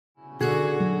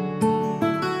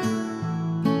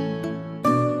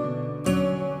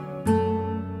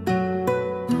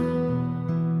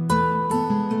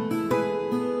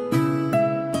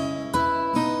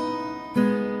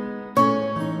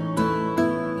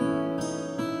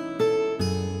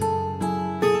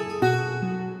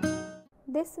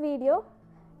This video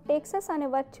takes us on a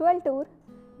virtual tour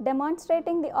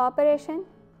demonstrating the operation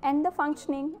and the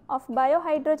functioning of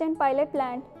Biohydrogen pilot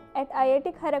plant at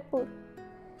IIT Kharagpur.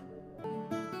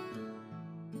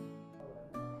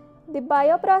 The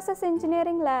Bioprocess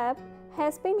Engineering Lab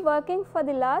has been working for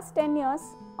the last 10 years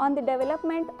on the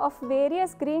development of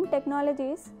various green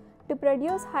technologies to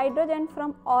produce hydrogen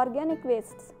from organic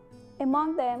wastes.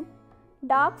 Among them,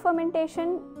 dark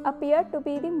fermentation appeared to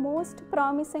be the most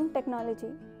promising technology.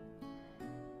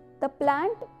 The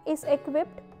plant is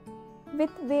equipped with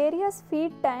various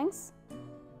feed tanks,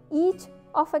 each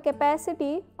of a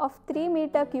capacity of 3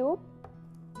 meter cube.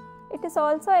 It is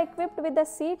also equipped with a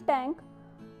seed tank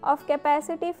of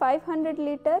capacity 500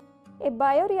 liter, a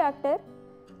bioreactor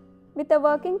with a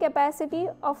working capacity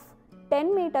of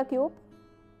 10 meter cube,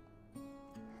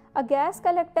 a gas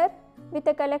collector with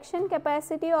a collection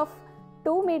capacity of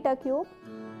 2 meter cube,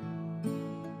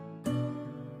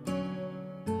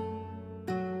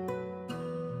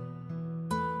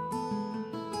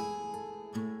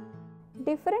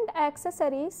 different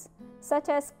accessories such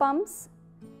as pumps,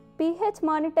 pH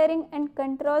monitoring and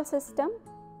control system,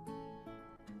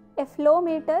 a flow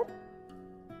meter,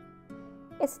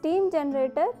 a steam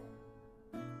generator,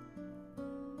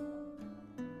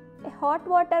 a hot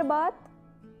water bath,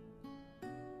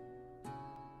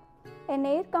 an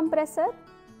air compressor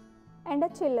and a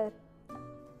chiller.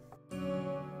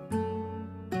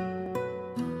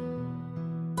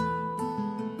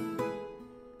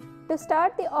 To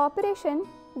start the operation,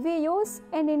 we use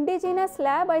an indigenous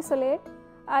lab isolate,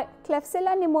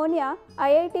 Klebsiella pneumonia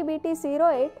IIT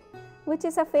BT08, which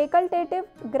is a facultative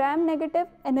gram-negative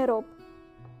anaerobe.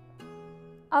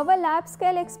 Our lab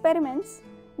scale experiments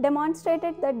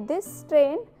demonstrated that this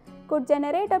strain could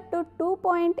generate up to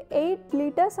 2.8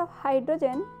 liters of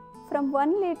hydrogen from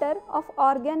 1 liter of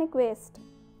organic waste.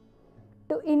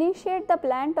 To initiate the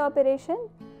plant operation,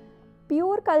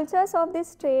 pure cultures of this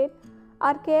strain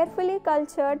are carefully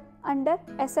cultured under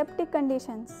aseptic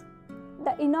conditions.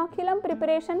 The inoculum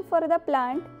preparation for the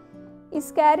plant is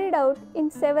carried out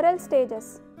in several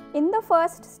stages. In the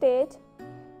first stage,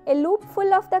 a loop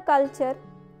full of the culture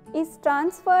is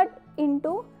transferred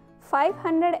into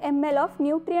 500 ml of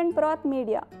nutrient broth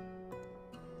media.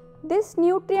 This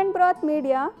nutrient broth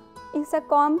media is a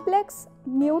complex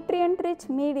nutrient-rich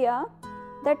media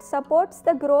that supports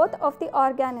the growth of the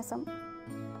organism.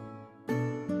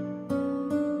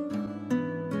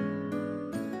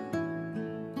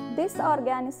 This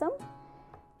organism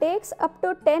takes up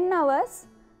to 10 hours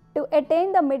to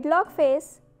attain the midlock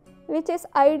phase, which is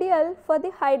ideal for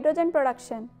the hydrogen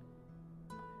production.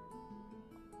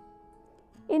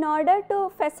 In order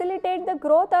to facilitate the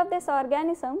growth of this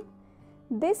organism,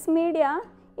 this media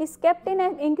is kept in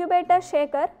an incubator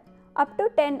shaker up to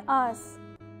 10 hours.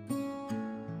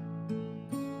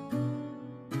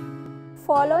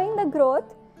 Following the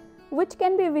growth, which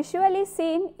can be visually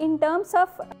seen in terms of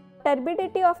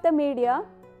turbidity of the media,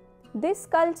 this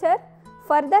culture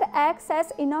further acts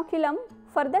as inoculum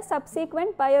for the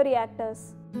subsequent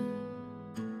bioreactors.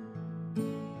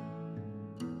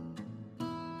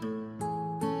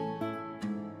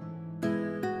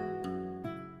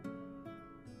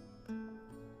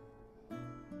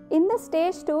 In the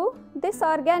stage 2, this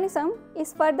organism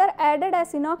is further added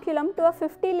as inoculum to a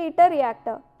 50 liter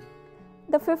reactor.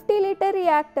 The 50 liter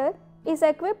reactor is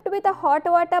equipped with a hot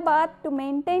water bath to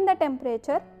maintain the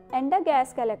temperature and a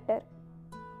gas collector.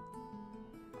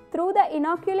 Through the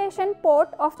inoculation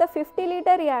port of the 50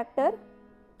 liter reactor,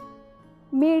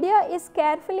 media is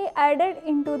carefully added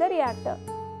into the reactor.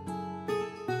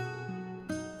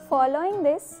 Following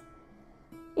this,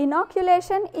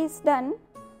 inoculation is done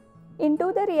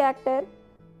into the reactor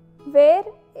where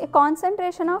a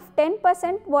concentration of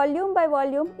 10% volume by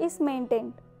volume is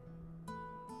maintained.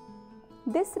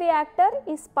 This reactor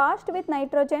is passed with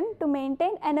nitrogen to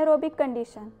maintain anaerobic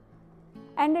condition,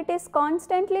 and it is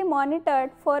constantly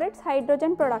monitored for its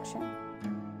hydrogen production.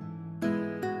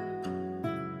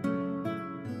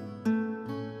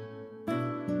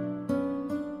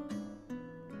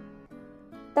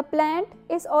 The plant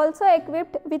is also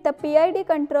equipped with a PID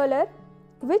controller,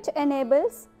 which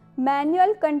enables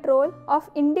manual control of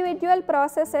individual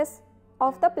processes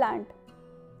of the plant.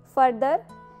 Further,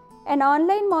 an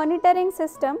online monitoring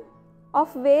system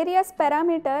of various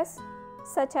parameters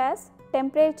such as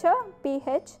temperature,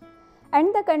 pH,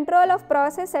 and the control of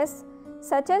processes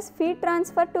such as feed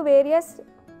transfer to various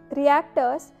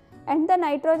reactors and the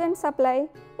nitrogen supply,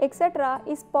 etc.,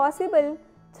 is possible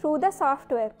through the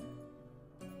software.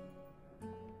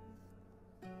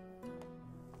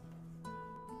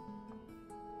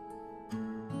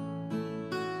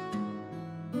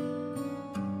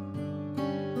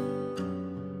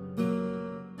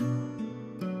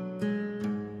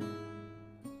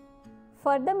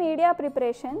 For the media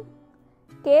preparation,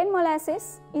 cane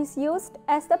molasses is used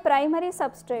as the primary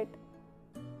substrate.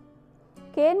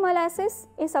 Cane molasses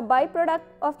is a byproduct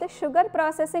of the sugar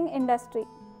processing industry.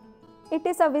 It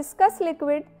is a viscous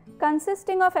liquid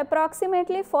consisting of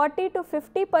approximately 40 to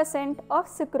 50% of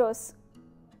sucrose.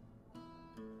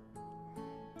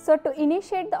 So, to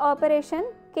initiate the operation,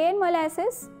 cane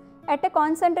molasses at a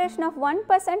concentration of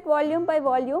 1% volume by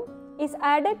volume is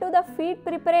added to the feed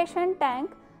preparation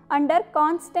tank under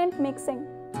constant mixing.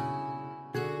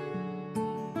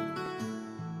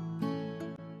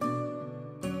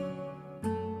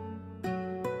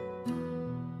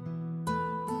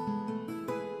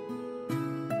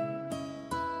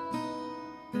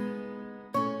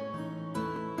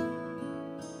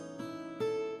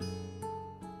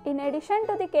 In addition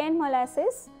to the cane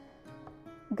molasses,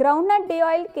 groundnut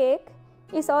de-oiled cake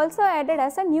is also added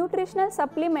as a nutritional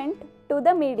supplement to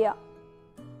the media.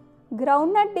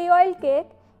 Groundnut de-oiled cake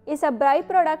is a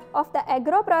byproduct of the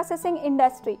agro-processing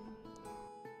industry.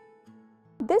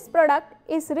 This product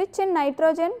is rich in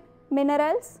nitrogen,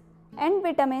 minerals and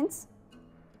vitamins.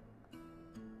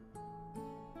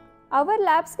 Our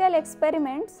lab scale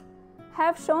experiments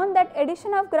have shown that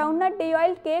addition of groundnut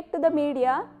de-oiled cake to the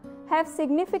media have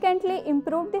significantly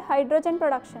improved the hydrogen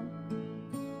production.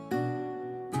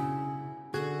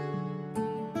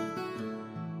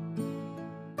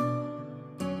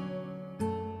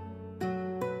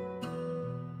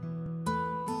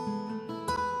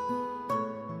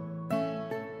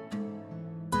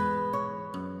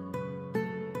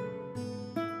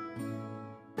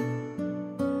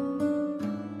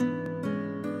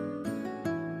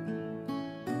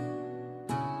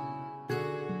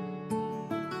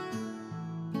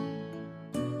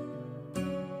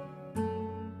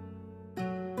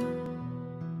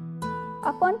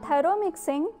 Upon thorough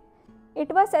mixing,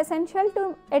 it was essential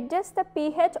to adjust the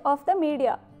pH of the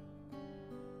media.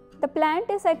 The plant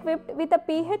is equipped with a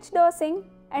pH dosing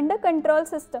and a control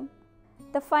system.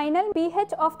 The final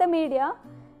pH of the media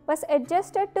was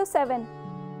adjusted to 7.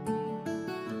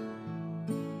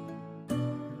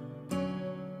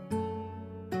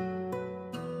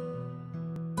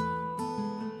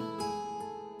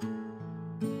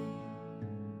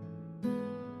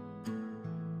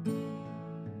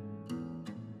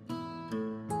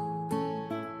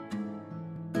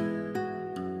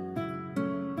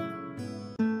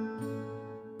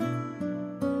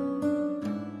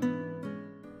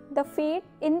 The feed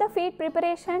in the feed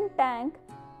preparation tank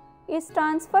is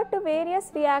transferred to various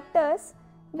reactors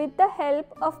with the help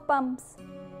of pumps.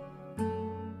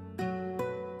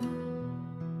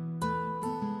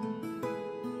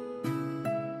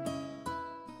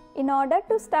 In order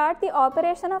to start the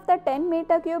operation of the 10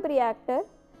 meter cube reactor,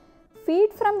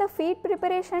 feed from the feed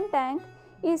preparation tank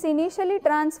is initially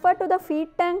transferred to the feed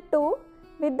tank 2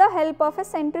 with the help of a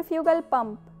centrifugal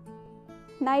pump.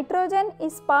 Nitrogen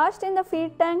is passed in the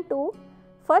feed tank 2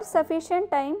 for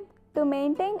sufficient time to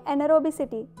maintain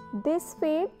anaerobicity. This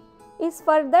feed is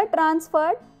further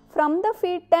transferred from the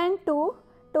feed tank 2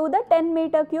 to the 10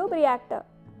 meter cube reactor.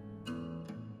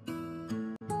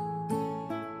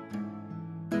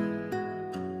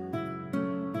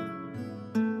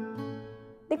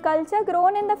 The culture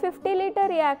grown in the 50 liter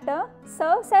reactor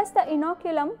serves as the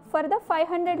inoculum for the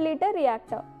 500 liter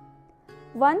reactor.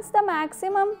 Once the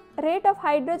maximum rate of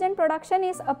hydrogen production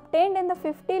is obtained in the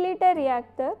 50 liter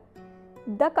reactor,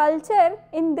 the culture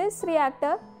in this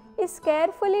reactor is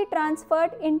carefully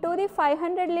transferred into the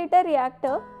 500 liter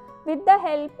reactor with the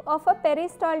help of a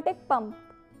peristaltic pump.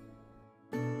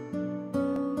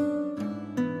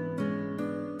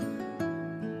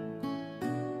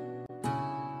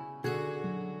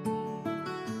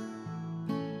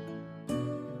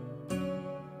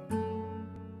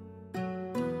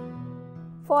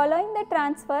 Following the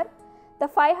transfer, the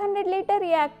 500 liter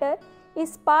reactor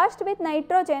is passed with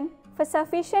nitrogen for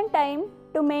sufficient time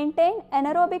to maintain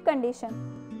anaerobic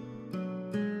condition.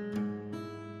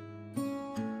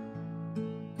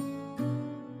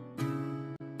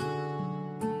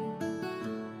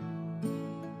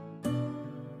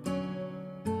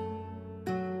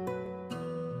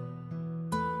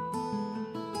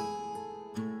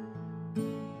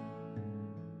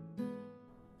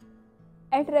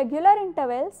 At regular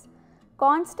intervals,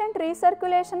 constant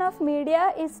recirculation of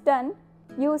media is done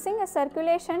using a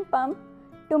circulation pump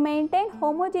to maintain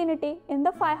homogeneity in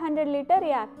the 500 liter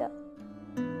reactor.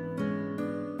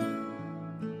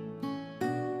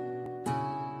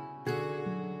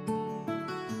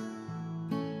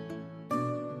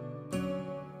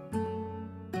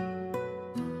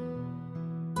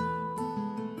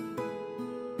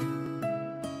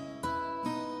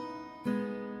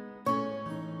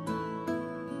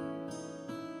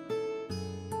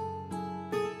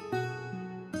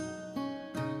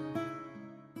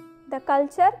 The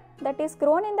culture that is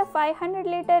grown in the 500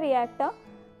 liter reactor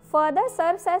further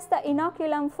serves as the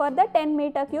inoculum for the 10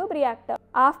 meter cube reactor.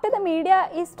 After the media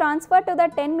is transferred to the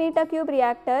 10 meter cube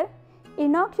reactor,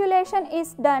 inoculation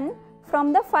is done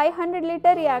from the 500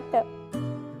 liter reactor.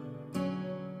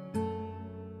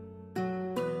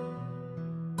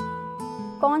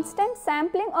 Constant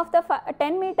sampling of the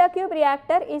 10 meter cube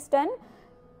reactor is done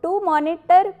to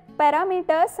monitor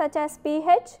parameters such as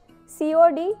pH,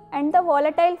 COD and the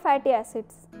volatile fatty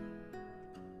acids.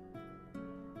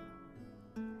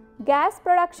 Gas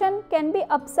production can be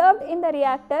observed in the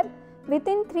reactor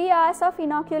within 3 hours of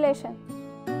inoculation.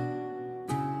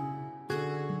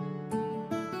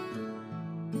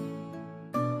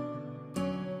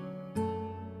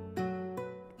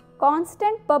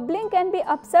 Constant bubbling can be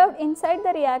observed inside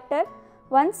the reactor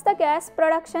once the gas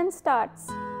production starts.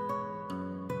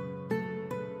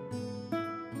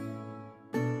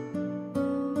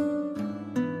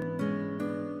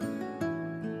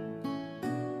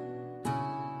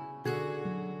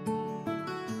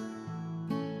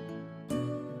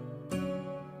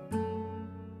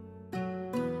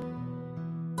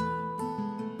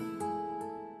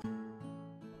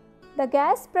 The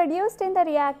gas produced in the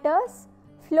reactors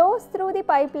flows through the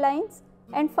pipelines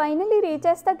and finally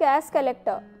reaches the gas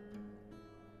collector.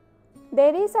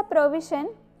 There is a provision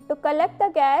to collect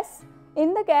the gas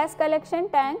in the gas collection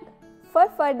tank for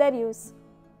further use.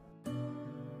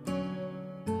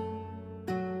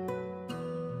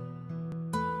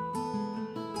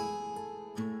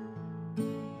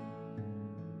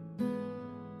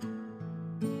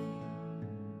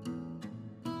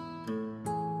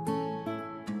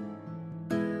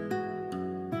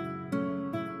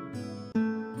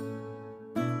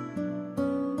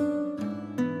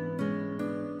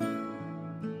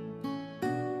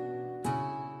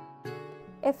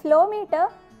 A flow meter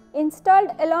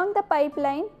installed along the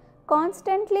pipeline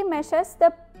constantly measures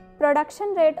the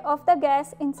production rate of the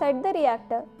gas inside the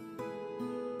reactor.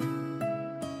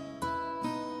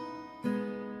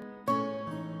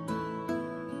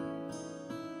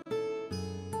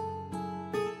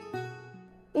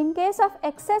 In case of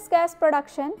excess gas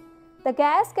production, the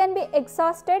gas can be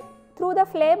exhausted through the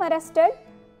flame arrested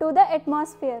to the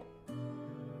atmosphere.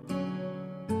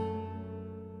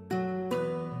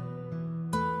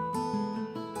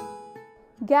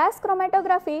 Gas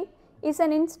chromatography is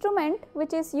an instrument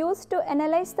which is used to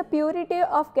analyze the purity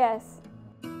of gas.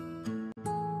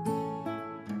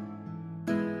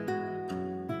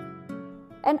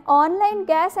 An online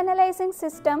gas analyzing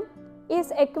system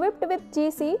is equipped with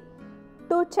GC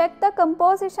to check the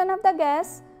composition of the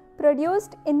gas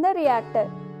produced in the reactor.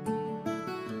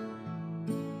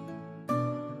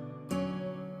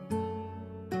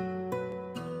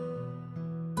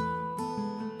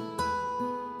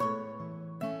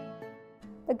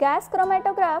 The gas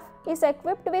chromatograph is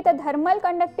equipped with a thermal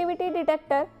conductivity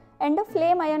detector and a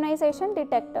flame ionization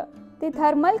detector. The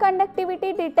thermal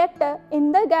conductivity detector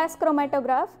in the gas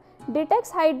chromatograph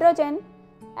detects hydrogen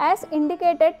as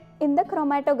indicated in the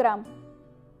chromatogram.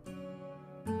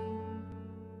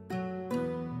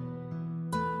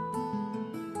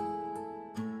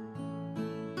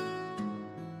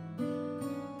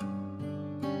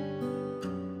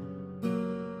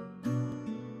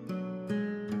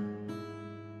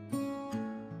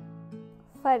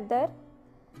 Further,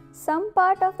 some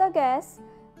part of the gas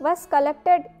was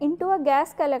collected into a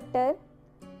gas collector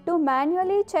to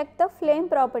manually check the flame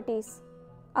properties.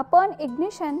 Upon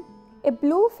ignition, a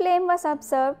blue flame was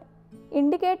observed,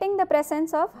 indicating the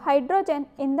presence of hydrogen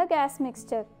in the gas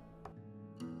mixture.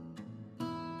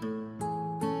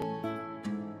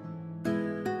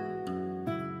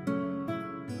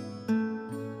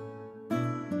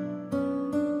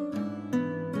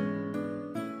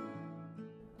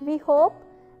 We hope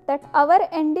that our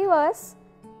endeavors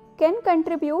can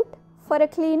contribute for a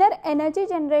cleaner energy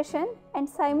generation and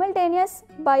simultaneous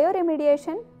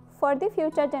bioremediation for the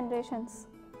future generations.